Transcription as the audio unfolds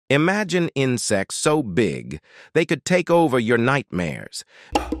Imagine insects so big they could take over your nightmares.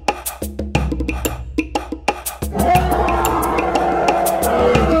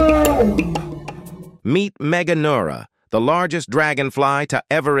 Meet Meganeura, the largest dragonfly to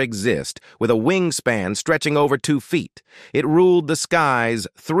ever exist, with a wingspan stretching over 2 feet. It ruled the skies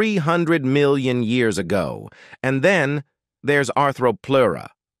 300 million years ago. And then there's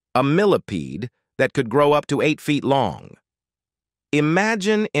Arthropleura, a millipede that could grow up to 8 feet long.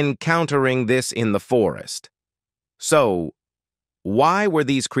 Imagine encountering this in the forest. So, why were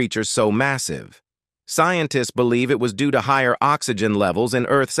these creatures so massive? Scientists believe it was due to higher oxygen levels in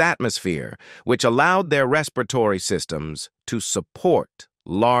Earth's atmosphere, which allowed their respiratory systems to support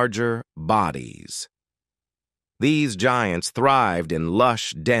larger bodies. These giants thrived in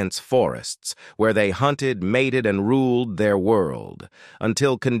lush, dense forests, where they hunted, mated, and ruled their world,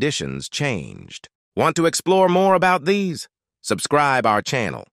 until conditions changed. Want to explore more about these? Subscribe our channel.